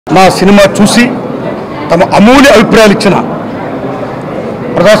నా సినిమా చూసి తమ అమూల్య అభిప్రాయాలు ఇచ్చిన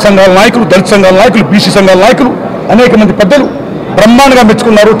ప్రజా సంఘాల నాయకులు, దళిత సంఘాల నాయకులు, బీసీ సంఘాల నాయకులు, అనేక మంది పెద్దలు బ్రహ్మాండంగా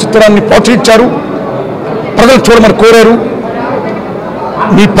మెచ్చుకున్నారు. చిత్రాన్ని ప్రోత్సహించారు, ప్రజలు చూడమని కోరారు.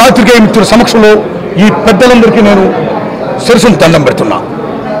 మీ పాత్రికేయ మిత్రుల సమక్షంలో ఈ పెద్దలందరికీ నేను శిరసును దండం పెడుతున్నా.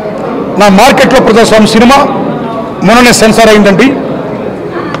 నా మార్కెట్లో ప్రజాస్వామ్య సినిమా మొన్ననే సెన్సార్ అయిందండి.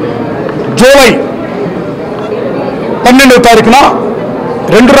 జూలై 12వ తారీఖున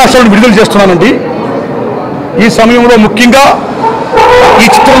 2 రాష్ట్రాలను విడుదల చేస్తున్నానండి. ఈ సమయంలో ముఖ్యంగా ఈ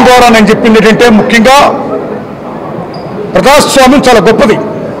చిత్రం ద్వారా నేను చెప్పింది ఏంటంటే, ముఖ్యంగా ప్రజాస్వామ్యం చాలా గొప్పది.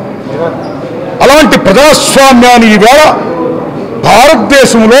 అలాంటి ప్రజాస్వామ్యాన్ని ఈవేళ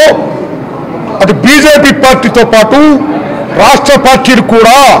భారతదేశంలో అటు బీజేపీ పార్టీతో పాటు రాష్ట్ర పార్టీలు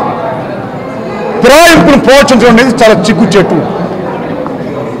కూడా ఫిరాయింపును ప్రోత్సహించడం అనేది చాలా చిక్కుచేటు.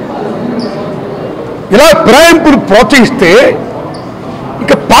 ఇలా ఫిరాయింపును ప్రోత్సహిస్తే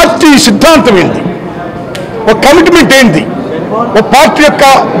ఇక పార్టీ సిద్ధాంతం ఏంటి, ఒక కమిట్మెంట్ ఏంటి, ఒక పార్టీ యొక్క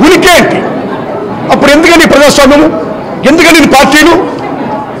ఉనికి ఏంటి? అప్పుడు ఎందుకని ప్రజాస్వామ్యము, ఎందుకని పార్టీలు?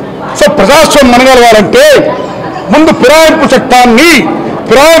 సో ప్రజాస్వామ్యం మనగలవాలంటే ముందు ఫిరాయింపు చట్టాన్ని,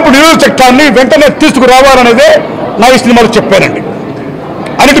 ఫిరాయింపు నిరోధక చట్టాన్ని వెంటనే తీసుకురావాలనేదే నా ఈ సినిమాలో చెప్పానండి.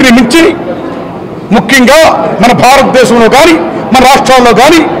 అన్నిటిని మించి ముఖ్యంగా మన భారతదేశంలో కానీ మన రాష్ట్రాల్లో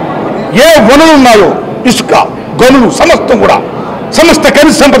కానీ ఏ వనరులు ఉన్నాయో, ఇసుక, గనులు, సమస్తం కూడా, సమస్త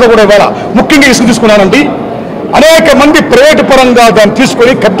ఖనిజ సంపద కూడా ఇవాళ ముఖ్యంగా ఇసుక తీసుకున్నానండి. అనేక మంది ప్రైవేటు పరంగా దాన్ని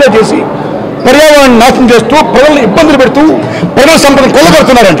తీసుకొని కబ్జా చేసి పర్యావరణాన్ని నాశనం చేస్తూ ప్రజలను ఇబ్బందులు పెడుతూ ప్రజల సంపదను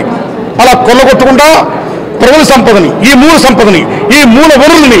కొల్లగొడుతున్నారండి. అలా కొల్లగొట్టకుండా ప్రజల సంపదని, ఈ మూల సంపదని, ఈ మూల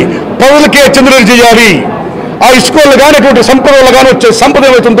వనరుల్ని ప్రజలకే చెందినది చేయాలి. ఆ ఇసుకలు కానీ అటువంటి సంపదలు కానీ వచ్చే సంపద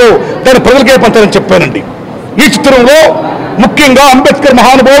ఏమవుతుందో దాన్ని ప్రజలకే పంచాలని చెప్పానండి. ఈ చిత్రంలో ముఖ్యంగా అంబేద్కర్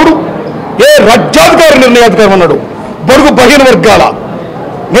మహానుభావుడు ఏ రాజ్యాధికారి నిర్ణయాధికారం అన్నాడు, బడుగు బలహీన వర్గాల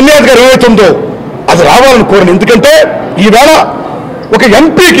నిర్ణయాధికారం ఏమవుతుందో అది రావాలని కోరిన. ఎందుకంటే ఈవేళ ఒక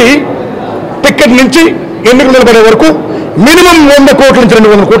ఎంపీకి టికెట్ నుంచి ఎన్నికలు నిలబడే వరకు మినిమం 100 కోట్ల నుంచి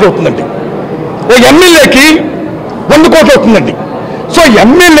 200 కోట్లు అవుతుందండి. ఓ ఎమ్మెల్యేకి 100 కోట్లు అవుతుందండి. సో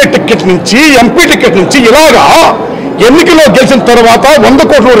ఎమ్మెల్యే టికెట్ నుంచి, ఎంపీ టికెట్ నుంచి ఇలాగా ఎన్నికల్లో గెలిచిన తర్వాత 100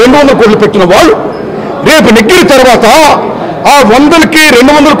 కోట్లు 200 కోట్లు పెట్టిన వాళ్ళు రేపు నెగ్గిన తర్వాత ఆ 100కి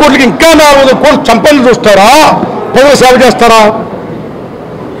 200 కోట్లకి ఇంకా 400 కోట్లు చంపలు చూస్తారా? ప్రజలు సేవ చేస్తారా?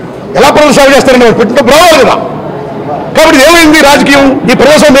 ఎలా ప్రజలు సేవ చేస్తారని పెట్టినప్పుడు రావాలి కదా. కాబట్టి ఏమైంది రాజకీయం? ఈ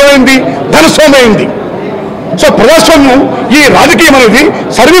ప్రజాస్వామ్యం ఏమైంది? ధనస్వామ్యం అయింది. సో ప్రజాస్వామ్యం, ఈ రాజకీయం అనేది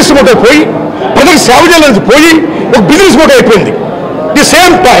సర్వీస్ మోడ్ అయిపోయి ప్రజలకు సేవ చేయాలని పోయి ఒక బిజినెస్ మోడ్ అయిపోయింది. ది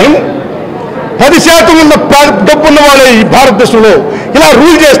సేమ్ టైం 10% ఉన్న డబ్బు ఉన్న వాళ్ళే ఈ భారతదేశంలో ఇలా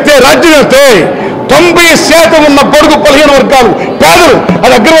రూల్ చేస్తే, రాజ్యం చేస్తే 90% ఉన్న బడుగు బలహీన వర్గాలు, పేదలు,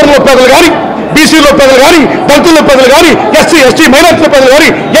 అది అగ్రవర్గంలో పేదలు కానీ, బీసీలో పేదలు కానీ, దళితుల్లో పేదలు కానీ, ఎస్సీ ఎస్టీ మైనార్టీల పేదలు కానీ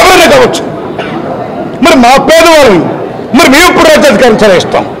ఎవరైనా కావచ్చు. మరి మా పేదవాళ్ళని మరి మేము ఎప్పుడు రాజ్యాధికారం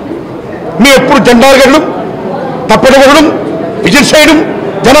చలాయిస్తాం? మేము ఎప్పుడు జెండాలు గడడం, తప్పడగడం, విజిట్ చేయడం,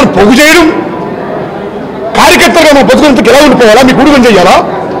 జనాన్ని పొగు చేయడం, కార్యకర్తలుగా మా బతుకులంతకు ఎలా ఉండిపోవాలా? మీకు ఉడుగం చేయాలా?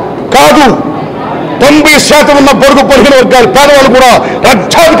 కాదు. 90% ఉన్న బడుగు బలహీన వర్గాలు, పేదవాళ్ళు కూడా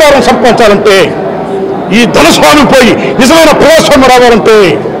రాజ్యాధికారం సంపాదించాలంటే, ఈ ధనస్వామ్యం పోయి నిజమైన ప్రజాస్వామ్యం రావాలంటే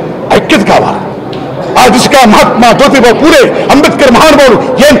ఐక్యత కావాలి. ఆ దిశగా మహాత్మా జ్యోతిబా పూలే, అంబేద్కర్ మహానుభావులు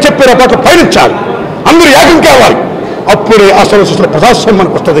ఏం చెప్పారో పాటు పయనించాలి. అందరూ ఏకం కావాలి. అప్పుడే అసలు ప్రజాస్వామ్యం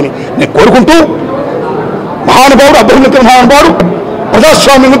మనకు వస్తుందని నేను కోరుకుంటూ, మహానుభావుడు, అభ్యున్నత మహానుభావుడు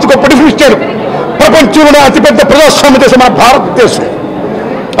ప్రజాస్వామ్యం నుంచి గొప్ప డిఫరెన్స్ ఇచ్చాడు. ప్రపంచంలో అతిపెద్ద ప్రజాస్వామ్య దేశం మన భారతదేశం.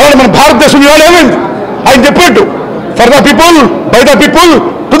 అలాగే మన భారతదేశం ఇవాళ ఏమైంది? ఆయన చెప్పినట్టు for the people, by the people,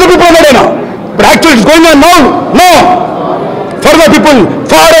 to the people అన్నాడైనా. ఇప్పుడు actual it's going on now. No, for the people,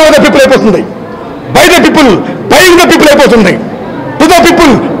 far over the people అయిపోతుంది. By the people, buying the people అయిపోతుంది. To the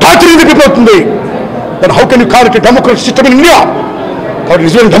people, torturing the people అవుతుంది. Then how can you call it democracy system in India? కాబట్టి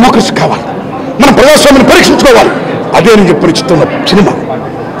నిజమైన democracy కావాలి. మనం ప్రజాస్వామ్యాన్ని పరీక్షించుకోవాలి. అదే నేను చెప్పిన చిత్రం సినిమా.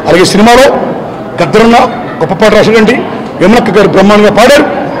 అలాగే సినిమాలో గద్దరన్న గొప్ప పాట రాశాడండి. యమునక్క గారు బ్రహ్మాండంగా పాడారు.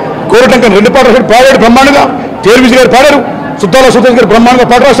 కోరటంకన్ 2 పాటలు రాశాడు, పాడాడు బ్రహ్మాండంగా. తేరువిజి గారు పాడారు. సుద్దాల సుధేష్ గారు బ్రహ్మాండంగా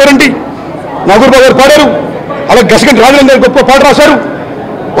పాట రాశారండి. నాగూర్బాబు గారు పాడారు. అలాగే గసగంటి రాజేంద్ర గారు గొప్ప పాట రాశారు.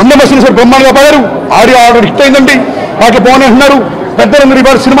 100 మసీన్ సార్ బ్రహ్మాండంగా పాడారు. ఆడియో ఆర్డర్ హిట్ అయిందండి. పాటలు బాగున్నాయి అంటున్నారు. పెద్దలందరూ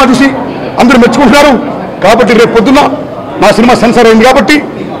ఇవాళ సినిమా చూసి అందరూ మెచ్చుకుంటున్నారు. కాబట్టి రేపు పొద్దున్న నా సినిమా సెన్సార్ అయింది కాబట్టి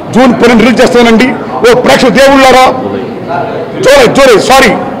జూన్ 12 రిలీజ్ చేస్తానండి. ఓ ప్రేక్షక దేవుళ్ళారా, జూలై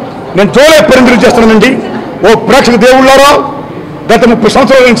 12 రిలీజ్ చేస్తానండి. ఓ ప్రేక్షక దేవుళ్ళారా, గత 30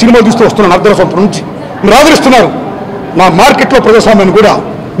 సంవత్సరాలు నేను సినిమా చూస్తూ వస్తున్నాను. అర్ధ సంవత్సరం నుంచి మీరు ఆదరిస్తున్నారు. నా మార్కెట్లో ప్రజాస్వామ్యాన్ని కూడా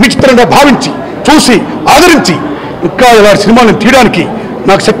విచిత్రంగా భావించి, చూసి, ఆదరించి ఇంకా ఇలాంటి సినిమాలను తీయడానికి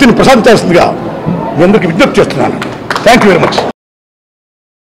నాకు శక్తిని ప్రసాదించాల్సిందిగా మీ అందరికీ విజ్ఞప్తి చేస్తున్నాను. Thank you very much.